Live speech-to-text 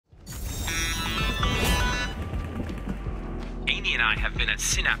Amy and I have been at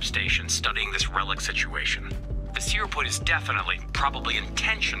Synapse Station studying this relic situation. The Zero Point is definitely, probably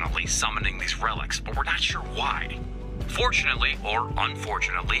intentionally summoning these relics, but we're not sure why. Fortunately, or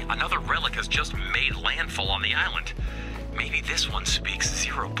unfortunately, another relic has just made landfall on the island. Maybe this one speaks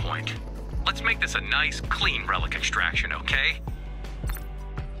Zero Point. Let's make this a nice, clean relic extraction, okay?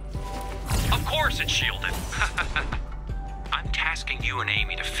 Of course it's shielded! I'm tasking you and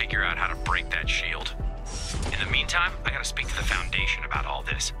Amy to figure out how to break that shield. In the meantime, I gotta speak to the Foundation about all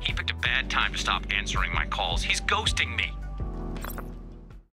this. He picked a bad time to stop answering my calls. He's ghosting me.